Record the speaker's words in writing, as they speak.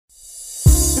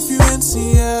in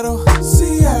Seattle,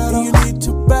 Seattle. You need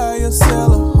to buy or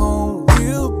sell a home.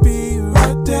 We'll be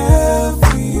right there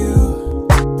for you.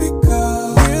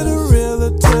 Because we're the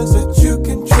realtors that you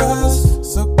can trust.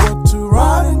 So go to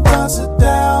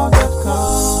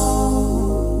ronanddonsitdown.com.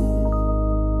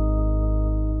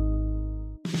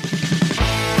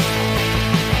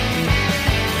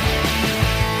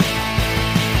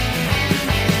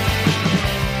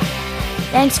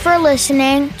 Thanks for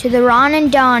listening to The Ron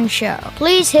and Don Show.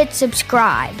 Please hit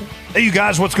subscribe. Hey, you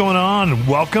guys, what's going on?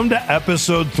 Welcome to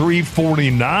episode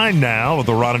 349 now of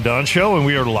The Ron and Don Show, and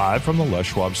we are live from the Les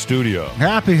Schwab studio.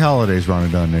 Happy holidays, Ron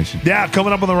and Don Nation. Yeah,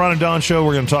 coming up on The Ron and Don Show,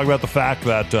 we're going to talk about the fact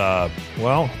that,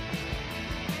 well,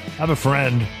 I have a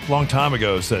friend a long time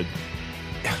ago said,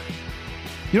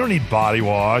 you don't need body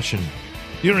wash, and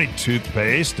you don't need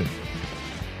toothpaste, and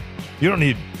you don't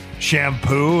need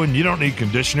shampoo, and you don't need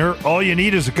conditioner. All you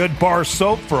need is a good bar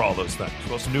soap for all those things.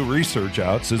 Well, some new research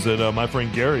out says that my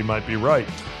friend Gary might be right.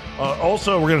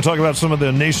 Also, we're going to talk about some of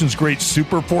the nation's great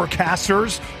super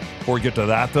forecasters. Before we get to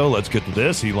that, though, let's get to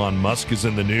this. Elon Musk is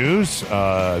in the news. There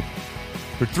are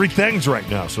three things right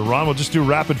now. So, Ron, we'll just do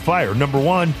rapid fire. Number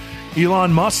one,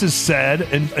 Elon Musk has said,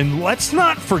 and let's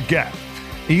not forget,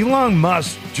 Elon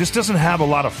Musk just doesn't have a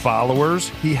lot of followers.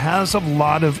 He has a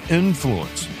lot of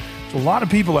influence. There's a lot of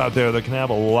people out there that can have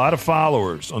a lot of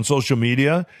followers on social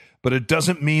media, but it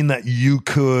doesn't mean that you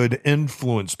could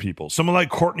influence people. Someone like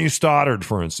Courtney Stoddard,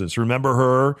 for instance. Remember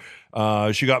her?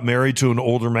 She got married to an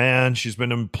older man. She's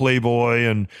been in Playboy,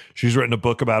 and she's written a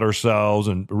book about herself.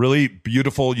 And a really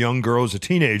beautiful young girl as a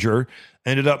teenager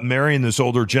ended up marrying this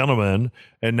older gentleman.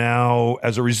 And now,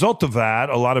 as a result of that,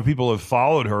 a lot of people have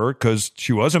followed her because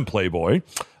she was in Playboy.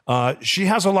 She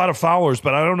has a lot of followers,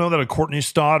 but I don't know that a Courtney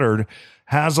Stoddard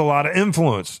has a lot of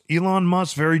influence. Elon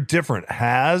Musk, very different,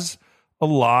 has a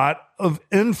lot of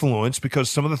influence because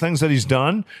some of the things that he's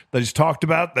done, that he's talked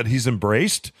about, that he's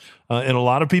embraced, and a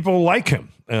lot of people like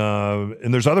him.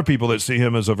 And there's other people that see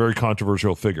him as a very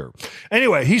controversial figure.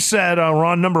 Anyway, he said,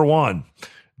 Ron, number one,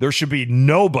 there should be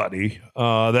nobody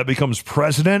that becomes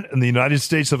president in the United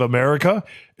States of America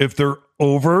if they're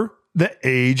over the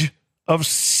age of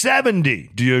 70.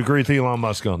 Do you agree with Elon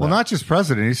Musk on that? Well, not just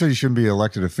president. He said you shouldn't be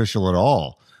elected official at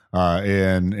all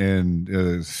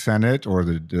in Senate or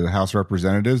the House of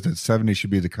Representatives, that 70 should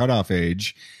be the cutoff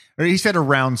age. Or he said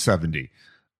around 70.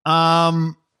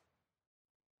 I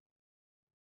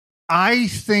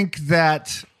think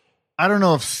that, I don't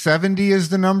know if 70 is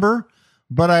the number,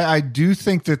 but I do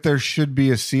think that there should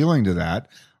be a ceiling to that.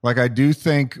 Like, I do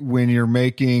think when you're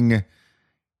making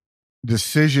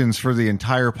decisions for the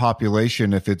entire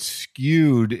population, if it's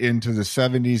skewed into the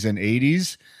 70s and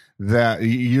 80s, that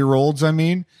year olds, I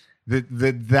mean,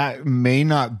 that may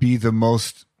not be the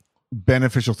most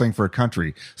beneficial thing for a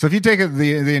country. So if you take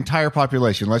the entire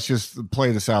population, let's just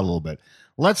play this out a little bit.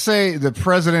 Let's say the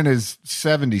president is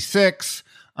 76.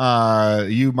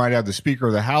 You might have the Speaker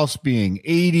of the House being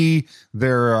 80.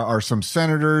 There are some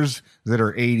senators that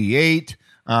are 88.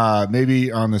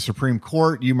 Maybe on the Supreme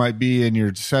Court, you might be in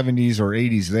your 70s or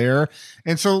 80s there.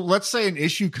 And so let's say an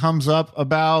issue comes up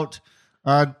about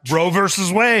Roe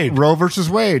versus Wade,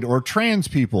 or trans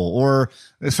people, or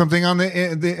something on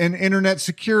an internet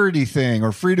security thing,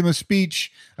 or freedom of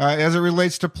speech as it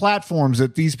relates to platforms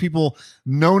that these people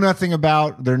know nothing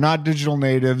about. They're not digital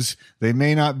natives. They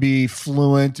may not be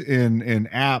fluent in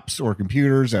apps or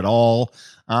computers at all.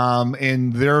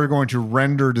 And they're going to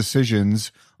render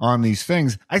decisions on these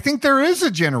things. I think there is a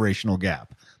generational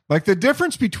gap. Like, the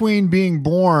difference between being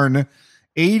born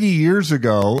 80 years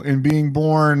ago and being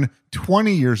born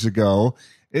 20 years ago,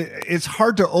 it's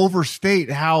hard to overstate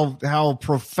how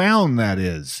profound that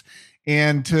is.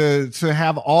 And to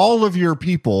have all of your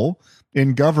people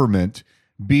in government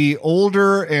be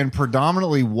older and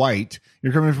predominantly white,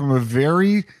 you're coming from a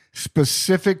very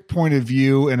specific point of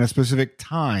view and a specific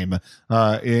time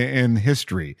in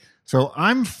history. So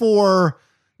I'm for,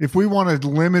 if we want to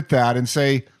limit that and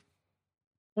say,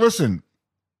 listen,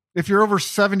 if you're over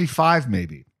 75,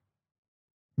 maybe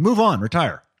move on,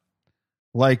 retire.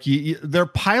 Like, their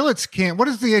pilots can't. What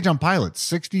is the age on pilots?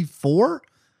 64,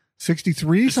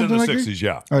 63, it's something in the like 60s, that?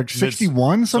 yeah, like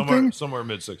 61, something somewhere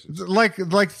mid 60s. Like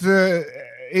the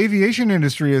aviation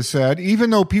industry has said, even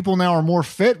though people now are more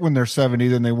fit when they're 70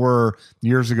 than they were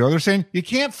years ago, they're saying you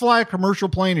can't fly a commercial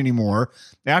plane anymore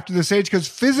after this age because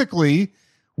physically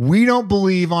we don't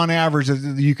believe on average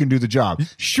that you can do the job.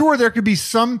 Sure, there could be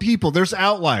some people, there's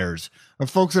outliers of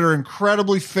folks that are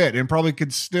incredibly fit and probably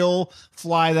could still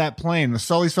fly that plane.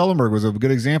 Sully Sullenberg was a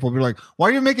good example. We're like, why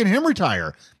are you making him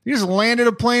retire? He just landed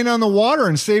a plane on the water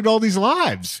and saved all these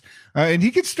lives. And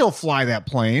he could still fly that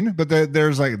plane, but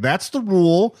there's like, that's the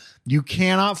rule. You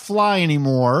cannot fly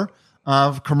anymore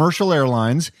of commercial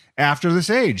airlines after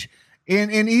this age.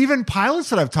 And even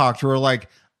pilots that I've talked to are like,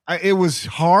 it was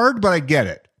hard, but I get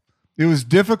it. It was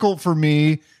difficult for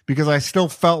me because I still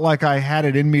felt like I had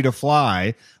it in me to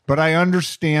fly, but I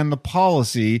understand the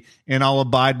policy and I'll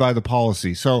abide by the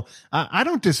policy. So I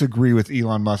don't disagree with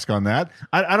Elon Musk on that.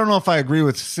 I don't know if I agree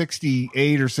with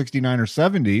 68 or 69 or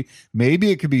 70. Maybe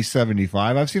it could be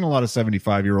 75. I've seen a lot of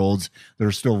 75-year-olds that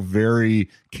are still very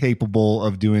capable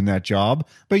of doing that job.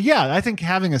 But yeah, I think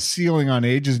having a ceiling on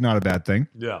age is not a bad thing.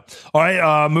 Yeah. All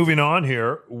right. Moving on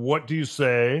here. What do you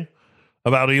say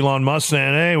about Elon Musk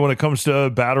saying, hey, when it comes to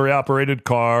battery operated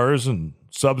cars and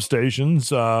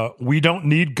substations, we don't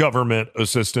need government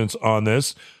assistance on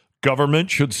this.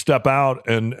 Government should step out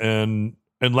and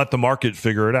let the market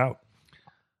figure it out.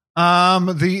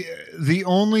 The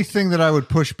only thing that I would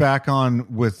push back on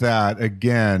with that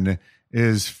again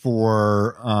is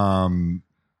for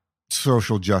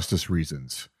social justice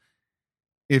reasons.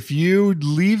 If you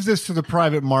leave this to the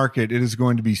private market, it is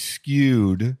going to be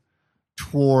skewed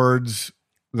towards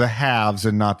the haves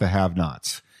and not the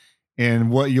have-nots. And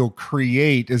what you'll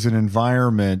create is an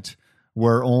environment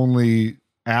where only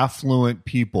affluent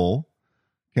people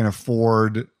can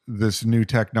afford this new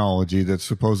technology that's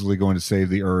supposedly going to save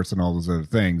the earth and all those other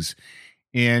things.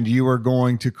 And you are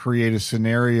going to create a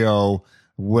scenario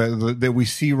that we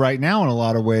see right now in a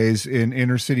lot of ways in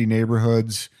inner city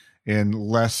neighborhoods, in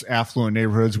less affluent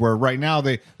neighborhoods, where right now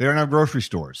they don't have grocery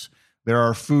stores. There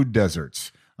are food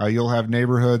deserts. You'll have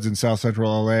neighborhoods in South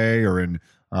Central LA or in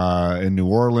New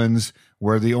Orleans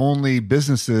where the only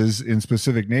businesses in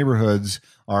specific neighborhoods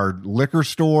are liquor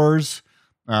stores,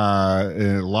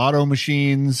 lotto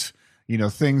machines,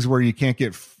 things where you can't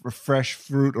get fresh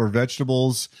fruit or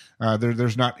vegetables.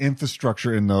 There's not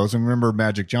infrastructure in those. And remember,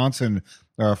 Magic Johnson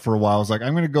for a while was like,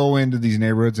 I'm going to go into these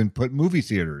neighborhoods and put movie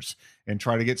theaters and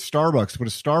try to get Starbucks, put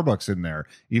a Starbucks in there,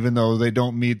 even though they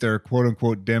don't meet their quote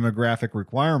unquote demographic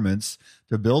requirements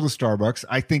to build a Starbucks.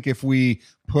 I think if we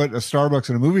put a Starbucks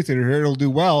in a movie theater here, it'll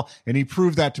do well. And he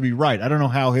proved that to be right. I don't know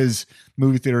how his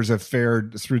movie theaters have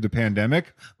fared through the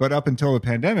pandemic, but up until the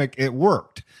pandemic, it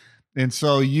worked. And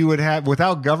so you would have,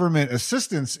 without government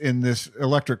assistance in this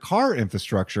electric car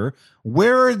infrastructure,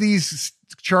 where are these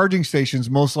charging stations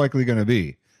most likely going to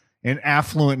be? In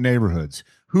affluent neighborhoods.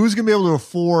 Who's going to be able to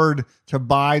afford to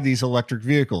buy these electric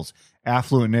vehicles?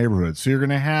 Affluent neighborhoods. So you're going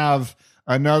to have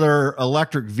another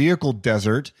electric vehicle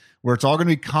desert where it's all going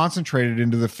to be concentrated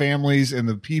into the families and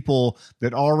the people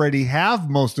that already have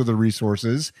most of the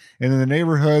resources. And in the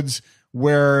neighborhoods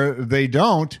where they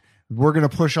don't, we're going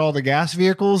to push all the gas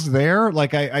vehicles there.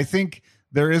 Like, I think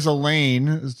there is a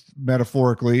lane,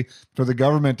 metaphorically, for the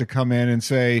government to come in and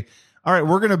say, all right,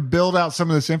 we're going to build out some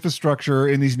of this infrastructure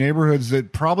in these neighborhoods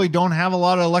that probably don't have a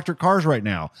lot of electric cars right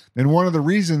now. And one of the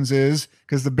reasons is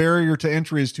because the barrier to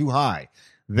entry is too high.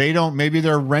 Maybe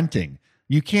they're renting.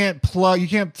 You can't throw a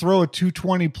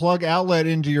 220 plug outlet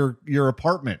into your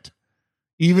apartment.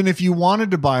 Even if you wanted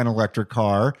to buy an electric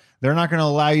car, they're not going to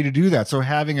allow you to do that. So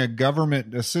having a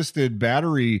government assisted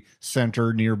battery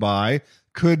center nearby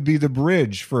could be the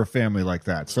bridge for a family like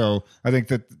that. So I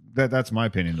think that's my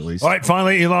opinion, at least. All right.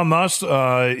 Finally, Elon Musk,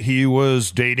 he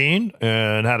was dating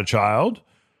and had a child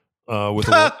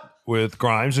with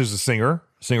Grimes, who's a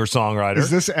singer-songwriter. Is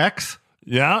this X?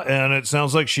 Yeah. And it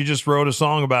sounds like she just wrote a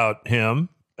song about him.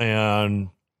 And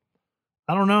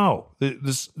I don't know.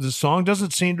 This song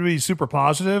doesn't seem to be super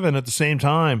positive, and at the same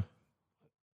time,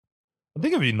 I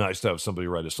think it'd be nice to have somebody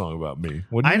write a song about me.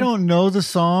 I don't know the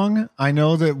song. I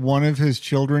know that one of his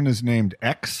children is named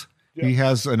X. Yeah. He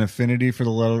has an affinity for the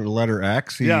letter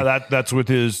X.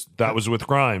 That was with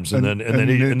Grimes, and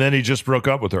then he just broke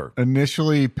up with her.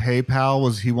 Initially,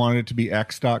 PayPal he wanted it to be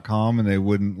X.com, and they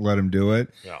wouldn't let him do it.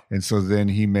 Yeah. And so then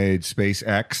he made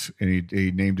SpaceX, and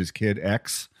he named his kid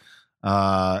X.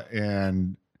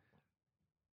 And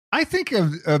I think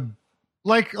of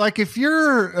like if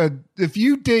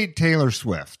you date Taylor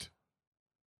Swift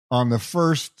on the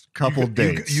first couple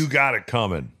dates, you got it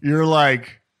coming. You're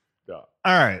like, yeah.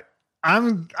 All right,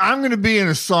 I'm going to be in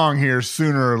a song here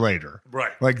sooner or later.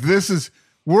 Right. Like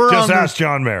ask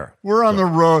John Mayer. We're on the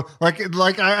road.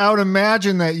 Like I would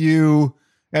imagine that you,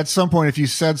 at some point, if you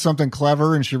said something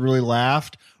clever and she really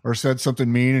laughed, or said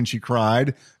something mean and she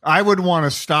cried, I would want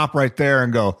to stop right there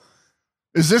and go,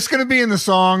 Is this going to be in the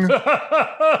song?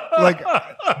 Like,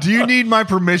 do you need my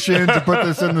permission to put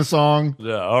this in the song?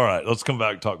 Yeah. All right. Let's come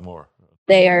back and talk more.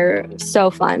 They are so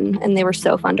fun, and they were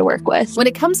so fun to work with. When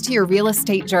it comes to your real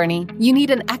estate journey, you need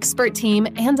an expert team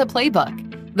and a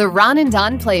playbook. The Ron and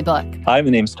Don Playbook. Hi, my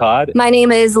name's Todd. My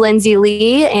name is Lindsay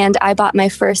Lee, and I bought my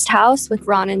first house with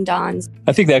Ron and Don's.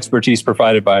 I think the expertise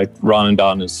provided by Ron and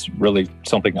Don is really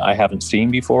something I haven't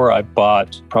seen before. I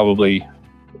bought probably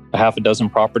a half a dozen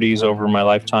properties over my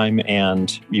lifetime,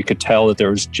 and you could tell that there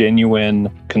was genuine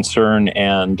concern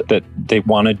and that they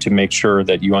wanted to make sure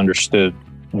that you understood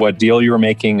what deal you were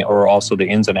making, or also the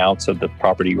ins and outs of the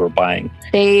property you were buying.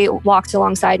 They walked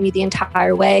alongside me the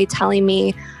entire way, telling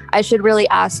me I should really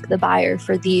ask the buyer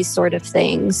for these sort of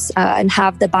things and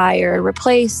have the buyer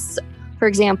replace, for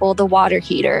example, the water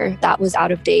heater that was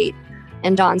out of date.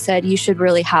 And Don said, you should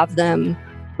really have them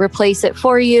replace it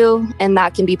for you, and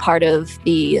that can be part of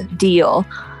the deal.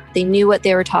 They knew what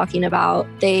they were talking about.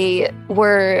 They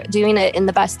were doing it in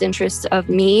the best interest of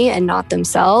me and not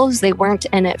themselves. They weren't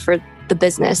in it for the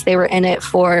business. They were in it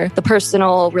for the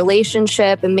personal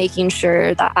relationship and making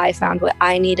sure that I found what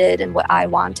I needed and what I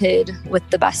wanted with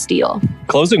the best deal.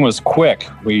 Closing was quick.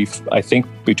 I think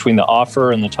between the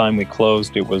offer and the time we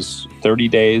closed, it was 30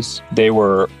 days. They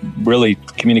were really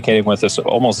communicating with us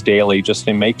almost daily just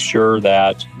to make sure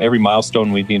that every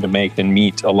milestone we need to make and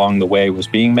meet along the way was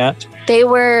being met. They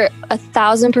were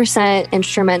 1,000%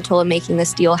 instrumental in making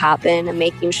this deal happen and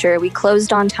making sure we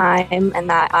closed on time and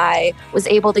that I was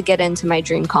able to get into my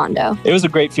dream condo. It was a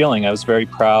great feeling. I was very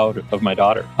proud of my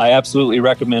daughter. I absolutely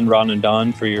recommend Ron and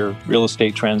Don for your real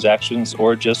estate transactions,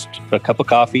 or just a cup of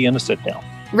coffee and a sit down.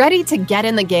 Ready to get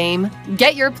in the game?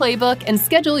 Get your playbook and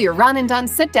schedule your Ron and Don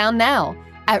sit down now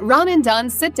at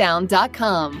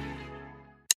ronanddonsitdown.com.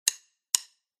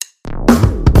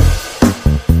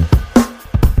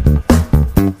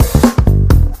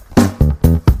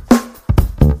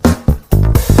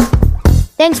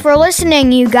 Thanks for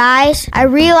listening, you guys. I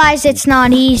realize it's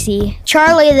not easy.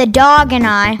 Charlie the dog and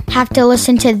I have to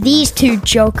listen to these two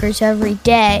jokers every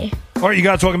day. All right, you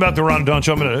guys talking about the Ron and Don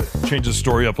Show. I'm going to change the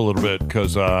story up a little bit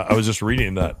because I was just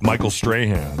reading that Michael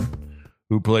Strahan,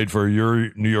 who played for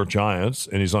your New York Giants,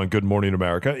 and he's on Good Morning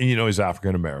America, and you know he's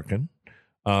African-American.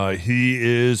 He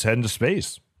is heading to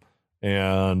space.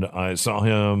 And I saw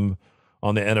him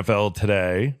on the NFL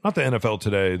Today. Not the NFL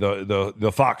Today,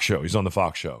 the Fox show. He's on the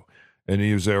Fox show. And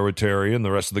he was there with Terry and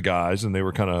the rest of the guys, and they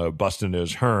were kind of busting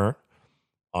his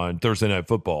on Thursday Night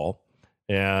Football.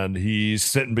 And he's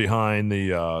sitting behind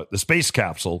the space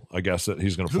capsule, I guess, that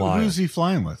he's going to fly. Who's he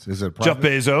flying with? Is it Jeff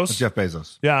Bezos? It's Jeff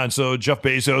Bezos. Yeah, and so Jeff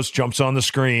Bezos jumps on the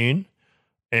screen,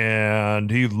 and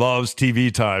he loves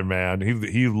TV time, man.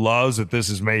 He loves that this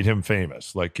has made him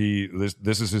famous. Like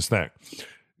this is his thing.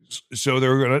 So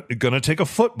they're gonna take a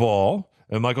football,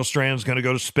 and Michael Strahan's going to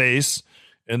go to space.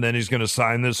 And then he's going to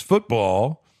sign this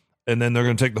football, and then they're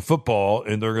going to take the football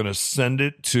and they're going to send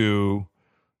it to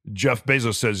Jeff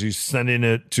Bezos. Says he's sending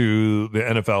it to the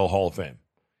NFL Hall of Fame.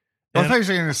 I thought you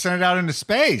were going to send it out into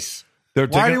space. Why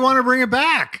do you want to bring it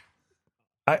back?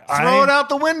 Throw it out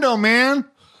the window, man.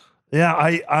 Yeah,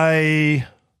 I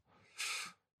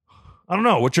don't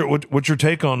know. What's your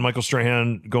take on Michael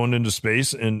Strahan going into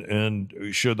space, and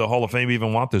should the Hall of Fame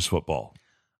even want this football?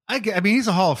 I mean, he's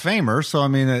a Hall of Famer, so I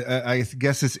mean, I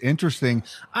guess it's interesting.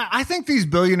 I think these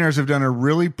billionaires have done a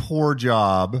really poor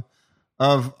job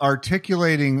of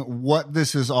articulating what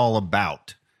this is all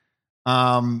about.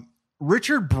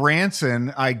 Richard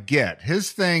Branson, I get.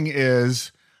 His thing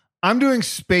is, I'm doing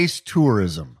space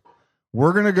tourism.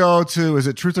 We're going to go to, is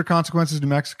it Truth or Consequences, New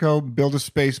Mexico, build a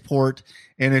spaceport.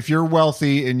 And if you're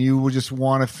wealthy and you would just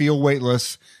want to feel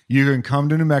weightless, you can come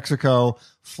to New Mexico,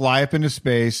 fly up into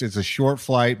space. It's a short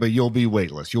flight, but you'll be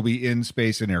weightless. You'll be in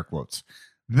space in air quotes.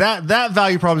 That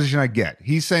value proposition I get.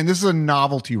 He's saying this is a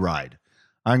novelty ride.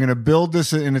 I'm going to build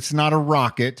this, and it's not a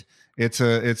rocket.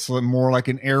 It's more like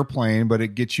an airplane, but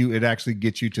it actually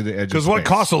gets you to the edge of space. Because what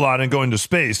costs a lot in going to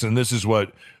space, and this is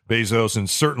what Bezos and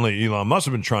certainly Elon Musk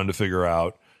have been trying to figure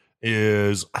out,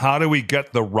 is how do we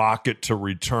get the rocket to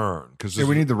return? Because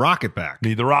we need the rocket back.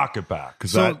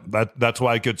 Because that's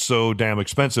why it gets so damn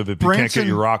expensive if you can't get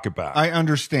your rocket back. I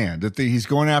understand that he's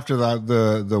going after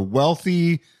the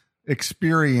wealthy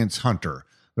experience hunter,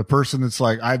 the person that's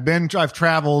like, I've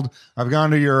traveled, I've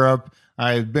gone to Europe,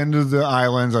 I've been to the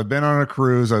islands, I've been on a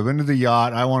cruise, I've been to the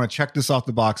yacht, I want to check this off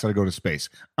the box, I go to space.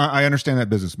 I understand that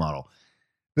business model.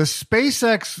 The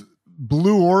SpaceX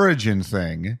Blue Origin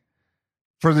thing,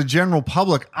 for the general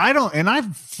public,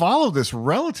 I've followed this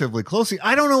relatively closely.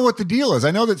 I don't know what the deal is. I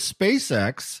know that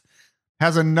SpaceX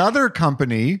has another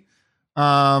company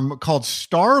called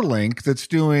Starlink that's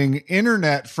doing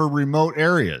internet for remote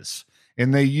areas.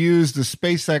 And they use the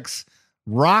SpaceX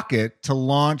rocket to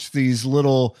launch these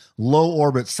little low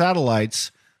orbit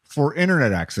satellites for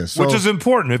internet access. So, which is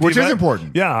important. Which is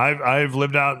important. Yeah, I've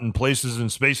lived out in places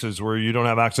and spaces where you don't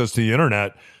have access to the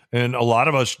internet. And a lot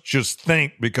of us just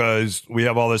think because we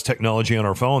have all this technology on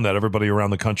our phone that everybody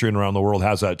around the country and around the world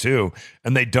has that too,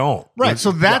 and they don't. Right.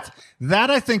 So that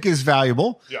I think is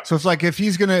valuable. Yeah. So it's like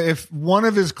if one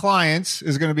of his clients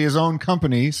is going to be his own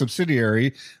company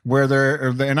subsidiary,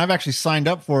 and I've actually signed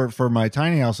up for my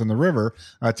tiny house in the river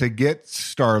to get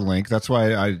Starlink. That's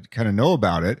why I kind of know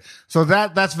about it. So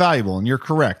that's valuable, and you're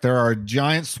correct. There are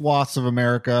giant swaths of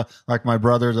America, like my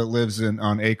brother that lives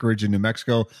on acreage in New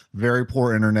Mexico, very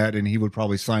poor internet. And he would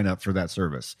probably sign up for that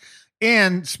service.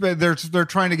 And they're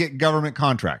trying to get government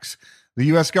contracts. The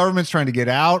U.S. government's trying to get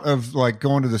out of like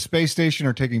going to the space station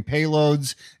or taking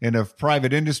payloads. And if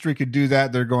private industry could do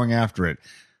that, they're going after it.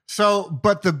 So,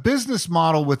 but the business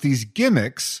model with these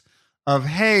gimmicks of,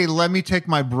 hey, let me take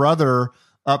my brother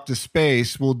up to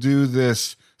space. We'll do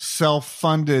this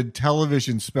self-funded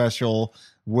television special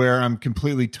where I'm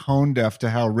completely tone deaf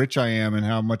to how rich I am and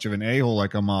how much of an a-hole I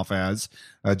come off as,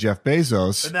 Jeff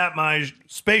Bezos. And that my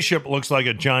spaceship looks like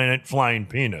a giant flying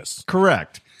penis.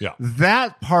 Correct. Yeah.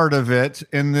 That part of it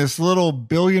in this little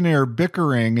billionaire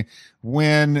bickering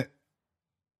when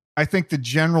I think the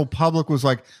general public was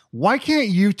like, why can't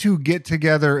you two get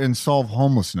together and solve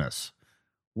homelessness?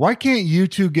 Why can't you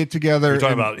two get together? You're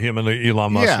talking about him and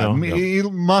Elon Musk now?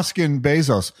 Elon Musk and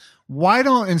Bezos. Why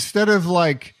don't, instead of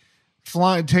like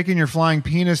taking your flying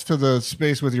penis to the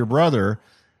space with your brother,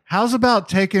 how's about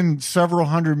taking several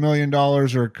 $100 million or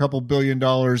a couple $1 billion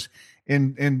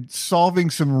and solving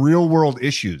some real world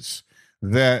issues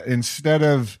that instead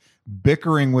of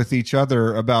bickering with each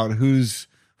other about whose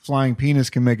flying penis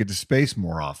can make it to space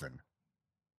more often?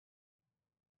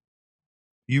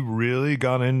 You really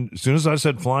got in as soon as I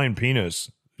said flying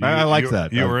penis. I like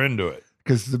that. You were into it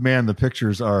because the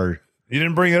pictures are. You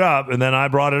didn't bring it up, and then I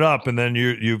brought it up, and then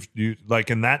you like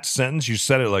in that sentence you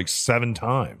said it like 7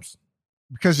 times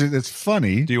because it's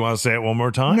funny. Do you want to say it one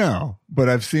more time? No, but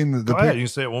I've seen the. Go ahead, you can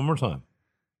say it one more time.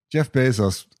 Jeff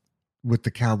Bezos with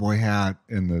the cowboy hat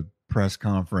in the press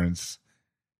conference,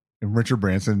 and Richard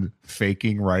Branson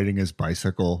faking riding his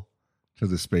bicycle to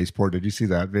the spaceport. Did you see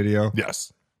that video?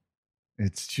 Yes.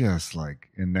 It's just like,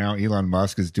 and now Elon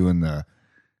Musk is doing the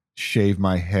shave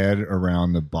my head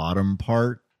around the bottom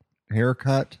part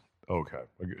haircut. Okay.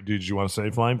 Did you want to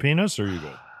say flying penis or are you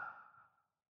good?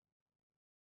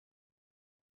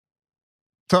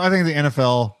 So I think the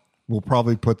NFL will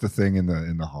probably put the thing in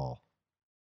the hall.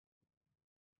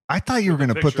 I thought you were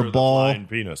going to put the ball. Flying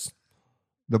penis.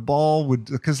 The ball would,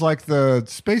 because like the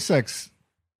SpaceX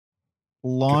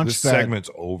launched this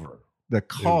segment's over. The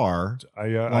car.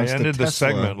 I ended the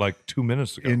segment like 2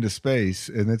 minutes ago. Into space,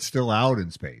 and it's still out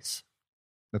in space.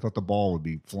 I thought the ball would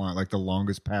be flying like the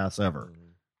longest pass ever.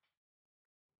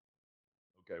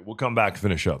 Okay, we'll come back and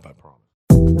finish up, I promise.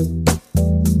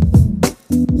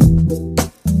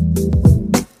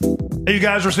 Hey, you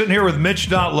guys, we're sitting here with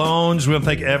Mitch.Loans. We want to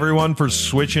thank everyone for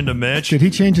switching to Mitch. Did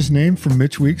he change his name from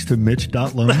Mitch Weeks to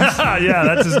Mitch.Loans? Yeah,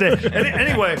 that's his name.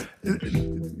 Anyway,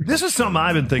 this is something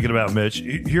I've been thinking about, Mitch.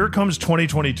 Here comes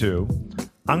 2022.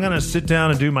 I'm going to sit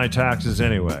down and do my taxes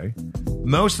anyway.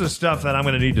 Most of the stuff that I'm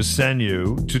going to need to send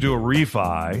you to do a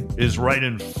refi is right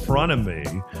in front of me.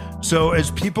 So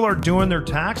as people are doing their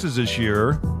taxes this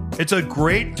year, it's a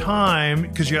great time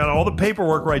because you got all the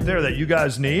paperwork right there that you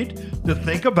guys need to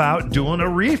think about doing a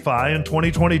refi in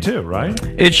 2022, right?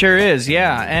 It sure is,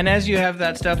 yeah. And as you have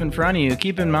that stuff in front of you,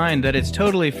 keep in mind that it's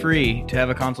totally free to have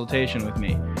a consultation with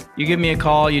me. You give me a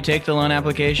call, you take the loan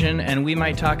application, and we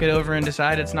might talk it over and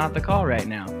decide it's not the call right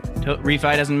now.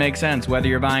 Refi doesn't make sense. Whether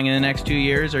you're buying in the next 2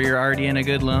 years or you're already in a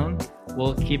good loan,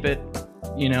 we'll keep it,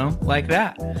 like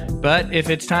that. But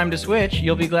if it's time to switch,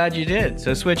 you'll be glad you did.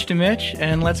 So switch to Mitch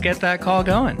and let's get that call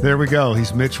going. There we go.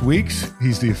 He's Mitch Weeks.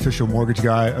 He's the official mortgage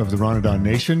guy of the Ron and Don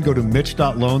Nation. Go to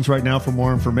Mitch.Loans right now for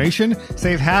more information.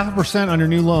 Save 0.5% on your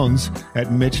new loans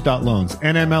at Mitch.Loans.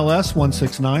 NMLS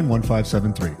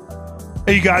 1691573.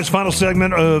 Hey, you guys, final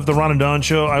segment of the Ron and Don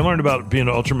Show. I learned about being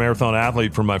an ultramarathon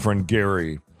athlete from my friend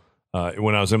Gary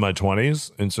when I was in my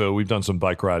 20s. And so we've done some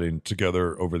bike riding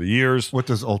together over the years. What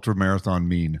does ultramarathon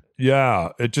mean? Yeah,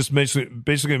 it just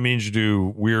basically means you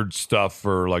do weird stuff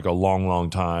for like a long, long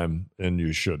time and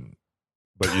you shouldn't.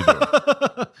 But you do.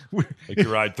 Like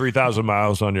you ride 3,000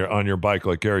 miles on your bike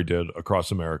like Gary did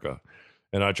across America.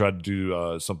 And I tried to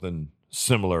do something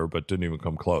similar but didn't even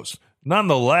come close.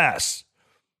 Nonetheless,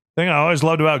 thing I always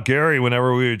loved about Gary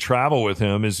whenever we would travel with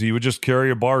him is he would just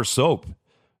carry a bar of soap.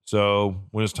 So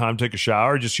when it's time to take a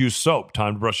shower, just use soap.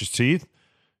 Time to brush his teeth,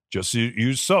 just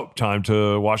use soap. Time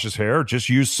to wash his hair, just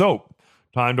use soap.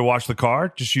 Time to wash the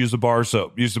car, just use the bar of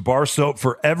soap. Use the bar of soap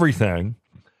for everything.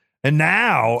 And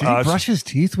now... Did he brush his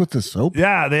teeth with the soap?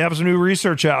 Yeah, they have some new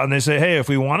research out, and they say, hey, if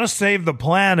we want to save the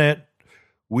planet,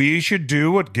 we should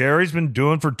do what Gary's been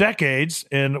doing for decades,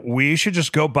 and we should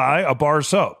just go buy a bar of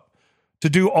soap to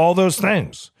do all those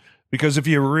things. Because if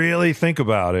you really think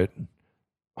about it,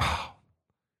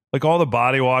 like all the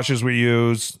body washes we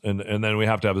use, and then we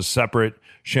have to have a separate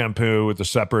shampoo with a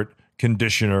separate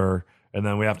conditioner, and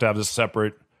then we have to have a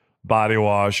separate body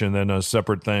wash, and then a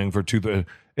separate thing for tooth.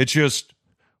 It's just,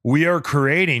 we are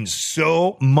creating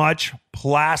so much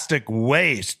plastic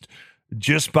waste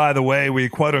just by the way we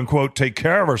quote unquote take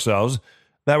care of ourselves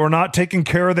that we're not taking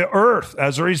care of the earth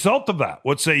as a result of that.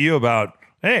 What say you about,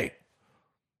 hey,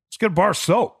 let's get a bar of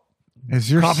soap?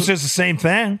 Compensates the same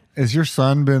thing. Has your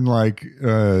son been like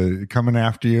coming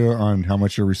after you on how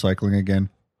much you're recycling again?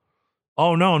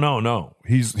 Oh, no.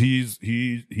 He's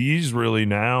really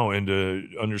now into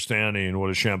understanding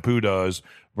what a shampoo does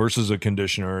versus a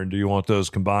conditioner. And do you want those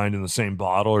combined in the same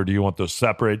bottle or do you want those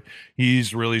separate?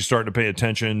 He's really starting to pay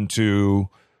attention to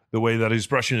the way that he's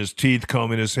brushing his teeth,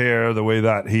 combing his hair, the way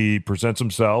that he presents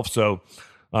himself. So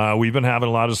we've been having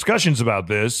a lot of discussions about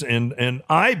this. And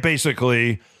I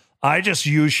just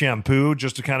use shampoo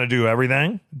just to kind of do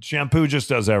everything. Shampoo just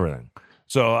does everything.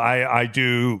 So I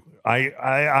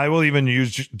will even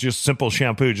use just simple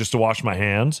shampoo just to wash my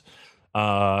hands.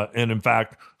 And in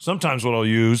fact, sometimes what I'll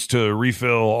use to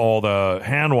refill all the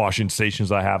hand washing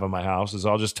stations I have in my house is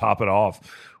I'll just top it off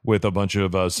with a bunch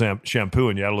of shampoo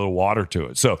and you add a little water to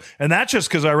it. So, and that's just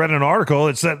because I read an article.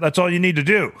 It's that's all you need to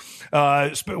do.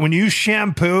 When you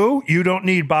shampoo, you don't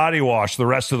need body wash the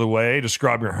rest of the way to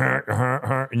scrub your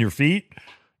hair and your feet.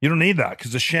 You don't need that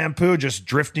because the shampoo just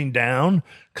drifting down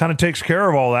kind of takes care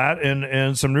of all that.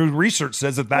 And some new research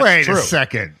says that that's true. Wait a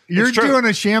second. You're doing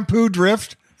a shampoo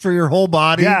drift for your whole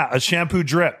body? Yeah, a shampoo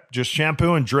drip. Just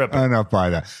shampoo and drip. I don't buy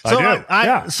that.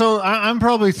 So I'm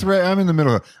probably I'm in the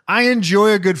middle of it. I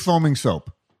enjoy a good foaming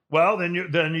soap. Well, then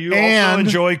you also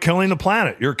enjoy killing the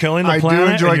planet. You're killing the planet. I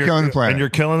do enjoy killing the planet. And you're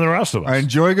killing the rest of us. I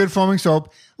enjoy good foaming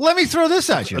soap. Let me throw this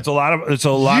at you. It's a lot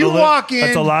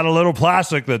of little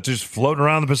plastic that's just floating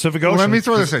around the Pacific Ocean. Let me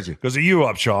throw this at you. Because of you,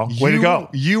 Upshaw. Way to go.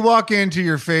 You walk into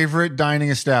your favorite dining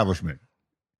establishment.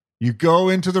 You go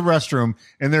into the restroom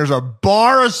and there's a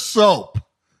bar of soap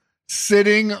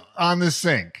sitting on the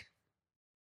sink.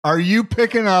 Are you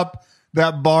picking up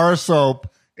that bar of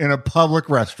soap in a public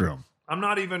restroom? I'm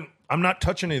not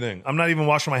touching anything. I'm not even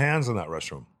washing my hands in that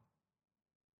restroom.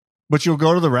 But you'll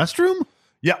go to the restroom?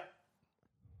 Yeah.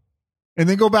 And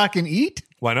then go back and eat?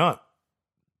 Why not?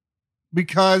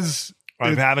 Because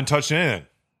I haven't touched anything.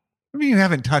 I mean, you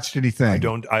haven't touched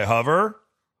anything. I hover.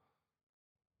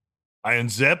 I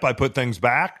unzip. I put things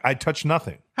back. I touch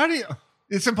nothing. How do you?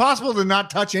 It's impossible to not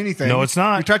touch anything. No, it's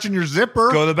not. You're touching your zipper.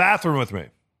 Go to the bathroom with me.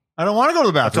 I don't want to go to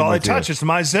the bathroom. That's all I touch. It's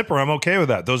my zipper. I'm okay with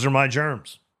that. Those are my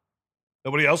germs.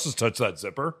 Nobody else has touched that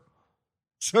zipper.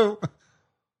 So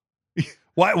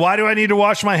why do I need to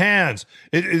wash my hands?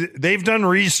 They've done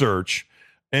research,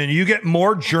 and you get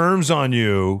more germs on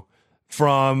you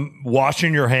from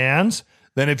washing your hands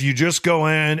than if you just go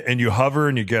in and you hover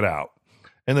and you get out.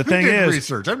 And the thing is,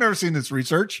 research. I've never seen this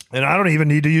research. And I don't even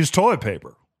need to use toilet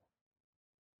paper.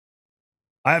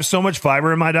 I have so much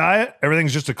fiber in my diet.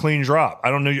 Everything's just a clean drop.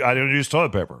 I don't use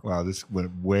toilet paper. Wow, this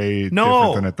went way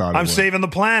different than I thought. I'm saving the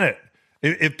planet.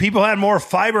 If people had more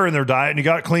fiber in their diet and you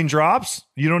got clean drops,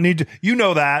 you don't need to. You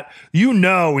know that. You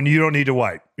know, and you don't need to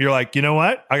wipe. You're like, you know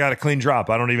what? I got a clean drop.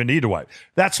 I don't even need to wipe.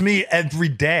 That's me every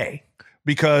day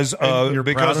because of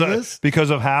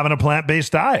having a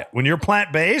plant-based diet. When you're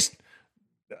plant-based,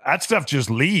 that stuff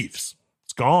just leaves.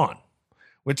 It's gone.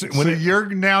 You're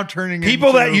now turning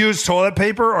people that use toilet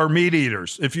paper are meat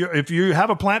eaters. If you have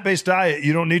a plant-based diet,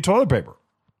 you don't need toilet paper.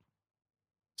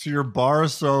 So your bar of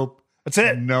soap. That's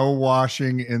it. No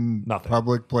washing in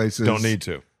public places. Don't need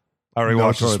to. I already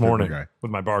washed this morning with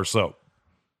my bar of soap.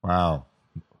 Wow.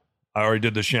 I already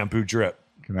did the shampoo drip.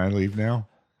 Can I leave now?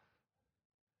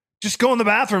 Just go in the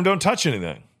bathroom. Don't touch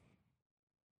anything.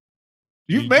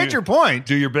 You've made your point.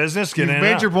 Do your business. Get in. You've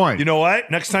made your point. You know what?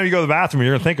 Next time you go to the bathroom,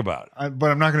 you're going to think about it.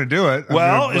 But I'm not going to do it.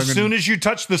 As soon as you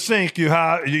touch the sink, you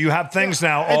have things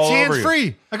now all over you. It's hands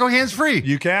free. I go hands free.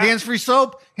 You can. Hands free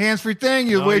soap, hands-free thing.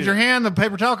 You wave your hand, the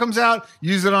paper towel comes out,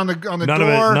 use it on the door.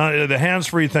 None of the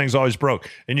hands-free thing's always broke.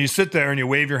 And you sit there and you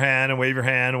wave your hand and wave your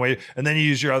hand and wave, and then you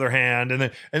use your other hand.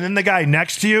 And then the guy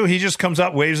next to you, he just comes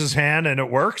up, waves his hand, and it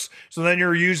works. So then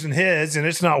you're using his and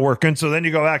it's not working. So then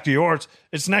you go back to yours.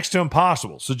 It's next to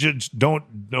impossible. So just don't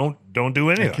do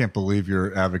anything. I can't believe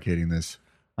you're advocating this.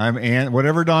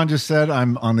 Whatever Don just said,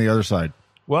 I'm on the other side.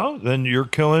 Well, then you're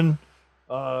killing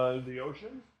the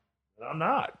ocean. I'm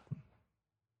not.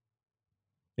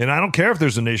 And I don't care if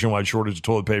there's a nationwide shortage of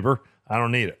toilet paper. I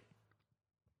don't need it.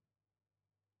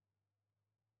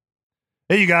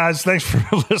 Hey, you guys, thanks for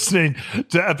listening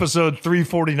to episode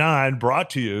 349, brought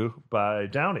to you by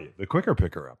Downy, the quicker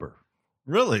picker-upper.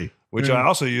 Really? Which I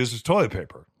also use as toilet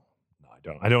paper. No, I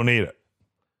don't. I don't need it.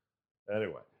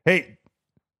 Anyway. Hey,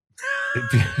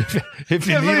 if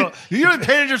you need you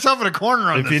painted yourself in a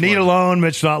corner on this. If you need a loan,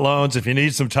 Mitch Not Loans. If you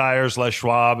need some tires, Les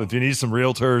Schwab. If you need some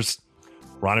realtors,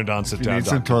 Ron and Don Sit Down. If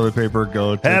you need some toilet paper,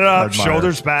 go to Head up, Admire.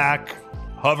 shoulders back,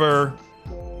 hover.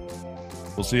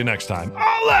 We'll see you next time.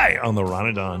 Ole! On the Ron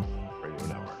and Don Radio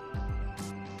Network.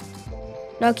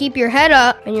 Now keep your head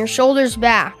up and your shoulders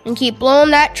back and keep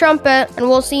blowing that trumpet, and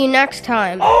we'll see you next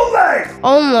time.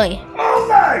 Only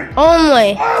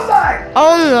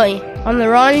on the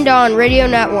Ron and Don Radio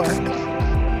Network.